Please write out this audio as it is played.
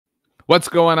What's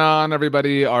going on,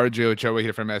 everybody? RJ Ochoa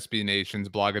here from SB Nation's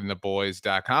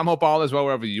bloggingtheboys.com. Hope all is well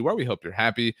wherever you are. We hope you're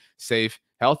happy, safe,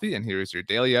 healthy, and here is your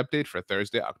daily update for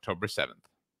Thursday, October 7th.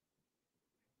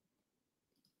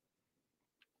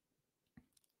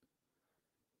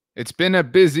 It's been a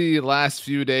busy last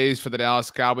few days for the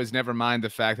Dallas Cowboys, never mind the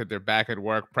fact that they're back at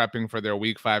work prepping for their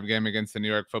Week 5 game against the New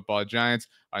York Football Giants.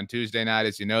 On Tuesday night,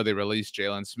 as you know, they released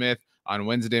Jaylon Smith. On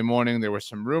Wednesday morning, there were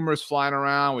some rumors flying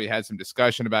around. We had some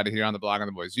discussion about it here on the Blog on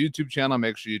the Boys YouTube channel.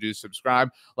 Make sure you do subscribe.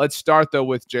 Let's start, though,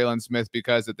 with Jaylon Smith,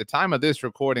 because at the time of this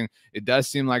recording, it does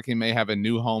seem like he may have a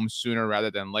new home sooner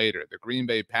rather than later. The Green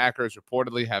Bay Packers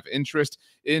reportedly have interest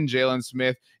in Jaylon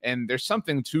Smith, and there's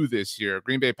something to this here.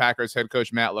 Green Bay Packers head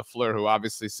coach Matt LaFleur, who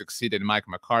obviously succeeded Mike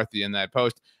McCarthy in that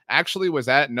post, actually was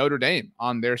at Notre Dame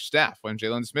on their staff when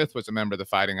Jaylon Smith was a member of the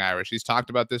Fighting Irish. He's talked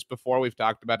about this before. We've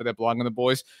talked about it at Blogging the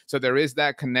Boys. So there is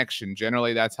that connection.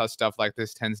 Generally, that's how stuff like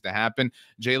this tends to happen.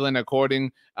 Jaylon,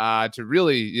 according to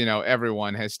really,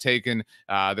 everyone, has taken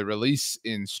the release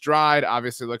in stride.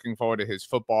 Obviously looking forward to his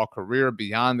football career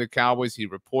beyond the Cowboys. He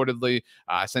reportedly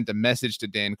sent a message to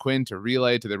Dan Quinn to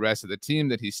relay to the rest of the team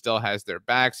that he still has their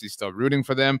backs. He's still rooting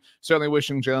for them. Certainly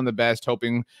wishing Jaylon the best,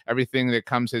 hoping everything that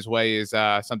comes his way is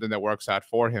something that works out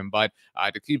for him. But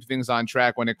to keep things on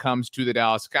track when it comes to the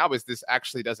Dallas Cowboys, this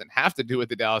actually doesn't have to do with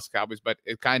the Dallas Cowboys, but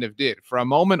it kind of did. For a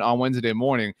moment on Wednesday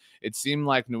morning, it seemed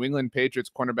like New England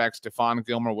Patriots cornerback Stephon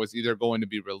Gilmore was either going to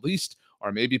be released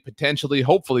or maybe potentially,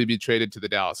 hopefully, be traded to the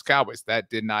Dallas Cowboys.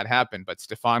 That did not happen, but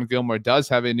Stephon Gilmore does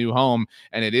have a new home,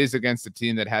 and it is against a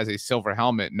team that has a silver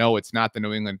helmet. No, it's not the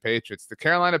New England Patriots. The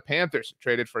Carolina Panthers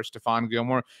traded for Stephon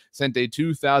Gilmore, sent a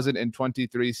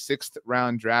 2023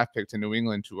 sixth-round draft pick to New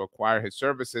England to acquire his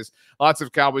services. Lots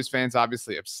of Cowboys fans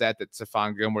obviously upset that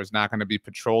Stephon Gilmore is not going to be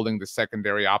patrolling the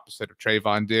secondary opposite of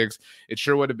Trevon Diggs. It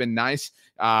sure would have been nice.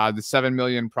 The $7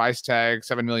 million price tag,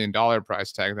 $7 million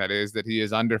price tag, that he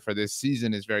is under for this season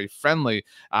is very friendly.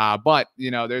 But,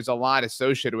 there's a lot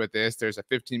associated with this. There's a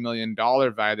 $15 million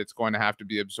value that's going to have to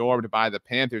be absorbed by the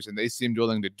Panthers, and they seemed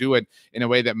willing to do it in a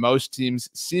way that most teams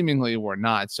seemingly were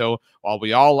not. So while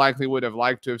we all likely would have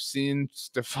liked to have seen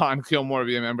Stephon Gilmore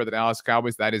be a member of the Dallas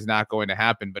Cowboys, that is not going to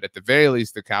happen. But at the very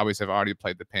least, the Cowboys have already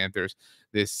played the Panthers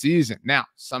this season. Now,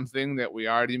 something that we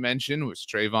already mentioned was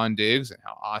Trevon Diggs and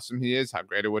how awesome he is, how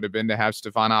great it would have been to have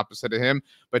Stephon opposite of him.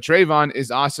 But Trevon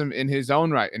is awesome in his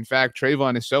own right. In fact,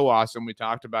 Trevon is so awesome. We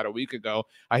talked about a week ago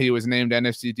how he was named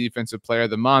NFC Defensive Player of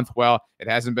the Month. Well, it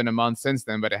hasn't been a month since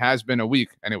then, but it has been a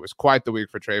week, and it was quite the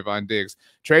week for Trevon Diggs.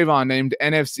 Trevon named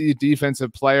NFC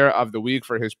Defensive Player of the Week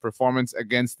for his performance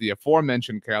against the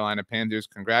aforementioned Carolina Panthers.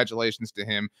 Congratulations to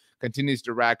him. Continues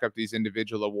to rack up these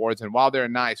individual awards. And while they're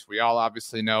nice, we all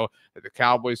obviously know that the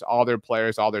Cowboys, all their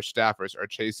players, all their staffers are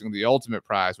chasing the ultimate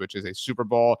prize, which is a Super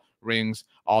Bowl, rings,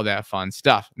 all that fun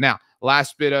stuff. Now,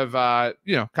 last bit of,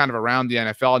 kind of around the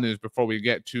NFL news before we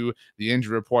get to the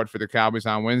injury report for the Cowboys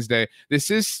on Wednesday.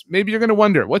 This is, maybe you're going to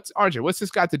wonder, what's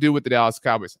this got to do with the Dallas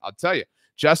Cowboys? I'll tell you.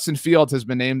 Justin Fields has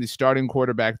been named the starting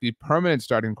quarterback, the permanent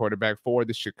starting quarterback for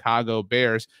the Chicago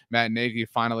Bears. Matt Nagy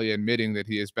finally admitting that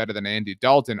he is better than Andy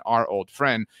Dalton, our old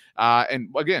friend. And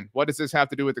again, what does this have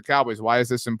to do with the Cowboys? Why is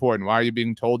this important? Why are you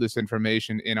being told this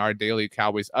information in our Daily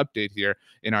Cowboys update here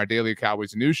in our Daily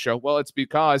Cowboys news show? Well, it's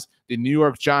because the New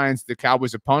York Giants, the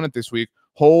Cowboys' opponent this week,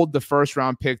 hold the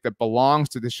first-round pick that belongs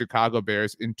to the Chicago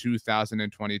Bears in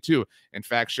 2022. In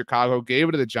fact, Chicago gave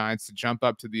it to the Giants to jump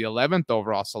up to the 11th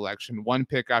overall selection, one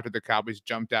pick after the Cowboys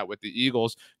jumped out with the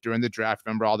Eagles during the draft.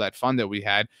 Remember all that fun that we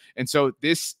had? And so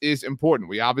this is important.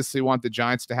 We obviously want the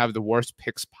Giants to have the worst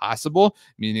picks possible,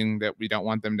 meaning that we don't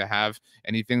want them to have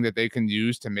anything that they can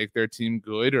use to make their team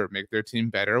good or make their team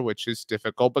better, which is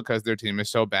difficult because their team is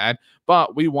so bad.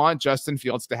 But we want Justin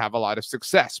Fields to have a lot of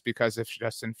success, because if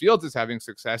Justin Fields is having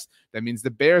success, that means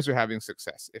the Bears are having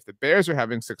success. If the Bears are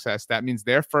having success, that means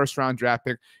their first round draft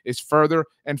pick is further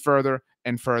and further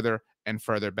and further and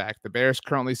further back. The Bears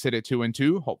currently sit at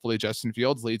 2-2. Hopefully Justin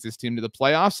Fields leads his team to the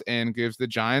playoffs and gives the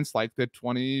Giants like the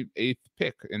 28th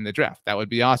pick in the draft. That would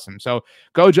be awesome. So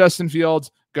go Justin Fields.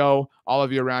 Go. All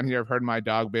of you around here have heard my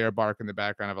dog Bear bark in the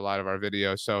background of a lot of our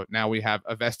videos. So now we have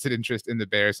a vested interest in the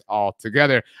Bears all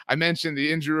together. I mentioned the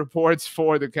injury reports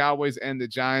for the Cowboys and the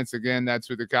Giants. Again, that's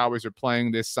who the Cowboys are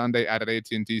playing this Sunday at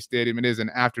AT&T Stadium. It is an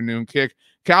afternoon kick.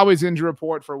 Cowboys injury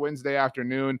report for Wednesday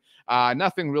afternoon.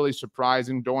 Nothing really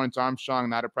surprising. Dorrance Armstrong,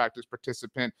 not a practice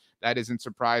participant. That isn't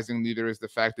surprising. Neither is the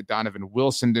fact that Donovan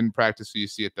Wilson didn't practice, so you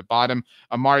see at the bottom.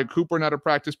 Amari Cooper, not not a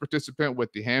practice participant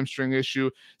with the hamstring issue.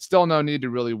 Still no need to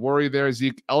really worry there.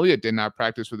 Zeke Elliott did not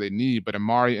practice with a knee, but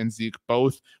Amari and Zeke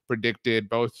both predicted,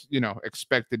 both,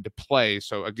 expected to play.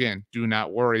 So again, do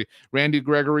not worry. Randy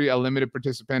Gregory, a limited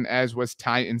participant, as was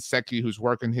Ty Nsekhe, who's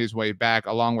working his way back,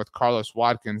 along with Carlos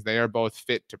Watkins. They are both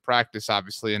fit to practice,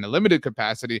 obviously, in a limited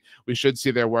capacity. We should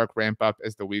see their work ramp up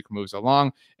as the week moves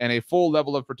along. And a full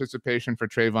level of participation for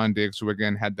Trevon Diggs, who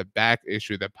again had the back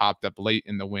issue that popped up late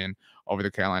in the win over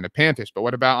the Carolina Panthers. But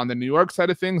what about on the New York side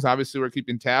of things? Obviously, we're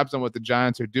keeping tabs on what the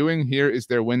Giants are doing. Here is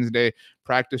their Wednesday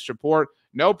practice report.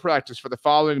 No practice for the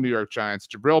following New York Giants: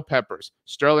 Jabril Peppers,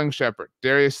 Sterling Shepard,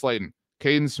 Darius Slayton,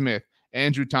 Caden Smith,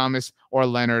 Andrew Thomas, or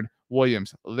Leonard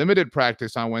Williams. Limited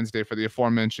practice on Wednesday for the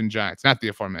aforementioned Giants. Not the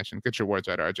aforementioned. Get your words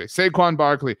right, RJ. Saquon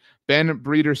Barkley, Ben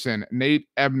Breederson, Nate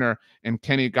Ebner, and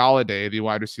Kenny Golladay, the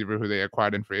wide receiver who they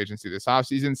acquired in free agency this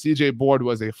offseason. CJ Board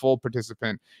was a full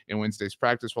participant in Wednesday's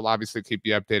practice. We'll obviously keep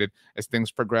you updated as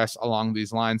things progress along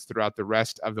these lines throughout the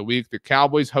rest of the week. The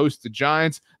Cowboys host the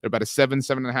Giants. They're about a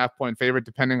 7.5 point favorite,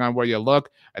 depending on where you look.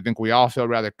 I think we all feel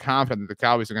rather confident that the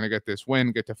Cowboys are going to get this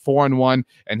win, get to 4-1,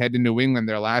 and head to New England,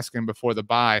 their last game before the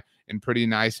bye, in pretty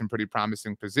nice and pretty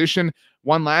promising position.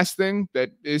 One last thing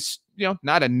that is,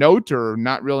 not a note or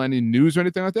not real any news or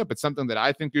anything like that, but something that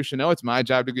I think you should know. It's my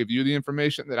job to give you the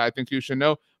information that I think you should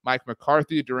know. Mike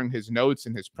McCarthy, during his notes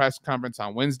in his press conference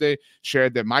on Wednesday,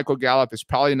 shared that Michael Gallup is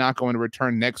probably not going to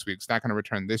return next week. It's not going to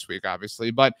return this week,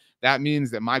 obviously, but that means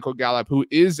that Michael Gallup, who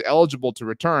is eligible to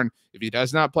return, if he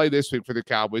does not play this week for the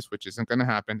Cowboys, which isn't going to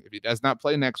happen, if he does not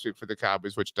play next week for the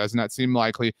Cowboys, which does not seem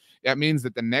likely, that means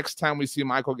that the next time we see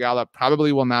Michael Gallup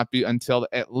probably will not be until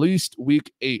at least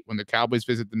week 8, when the Cowboys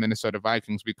visit the Minnesota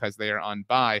Vikings, because they are on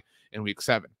bye in week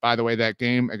 7. By the way, that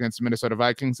game against the Minnesota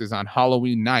Vikings is on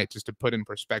Halloween night, just to put in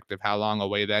perspective how long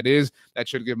away that is. That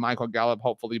should give Michael Gallup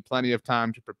hopefully plenty of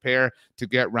time to prepare, to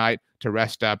get right, to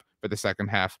rest up for the second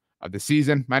half of the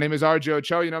season. My name is RJ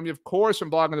Ochoa. You know me, of course, from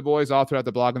Blogging the Boys, all throughout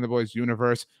the Blogging the Boys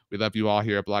universe. We love you all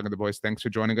here at Blogging the Boys. Thanks for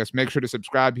joining us. Make sure to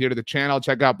subscribe here to the channel.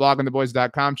 Check out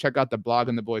bloggingtheboys.com. Check out the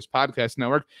Blogging the Boys podcast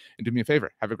network. And do me a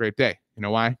favor, have a great day. You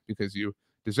know why? Because you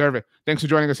deserve it. Thanks for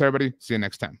joining us, everybody. See you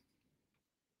next time.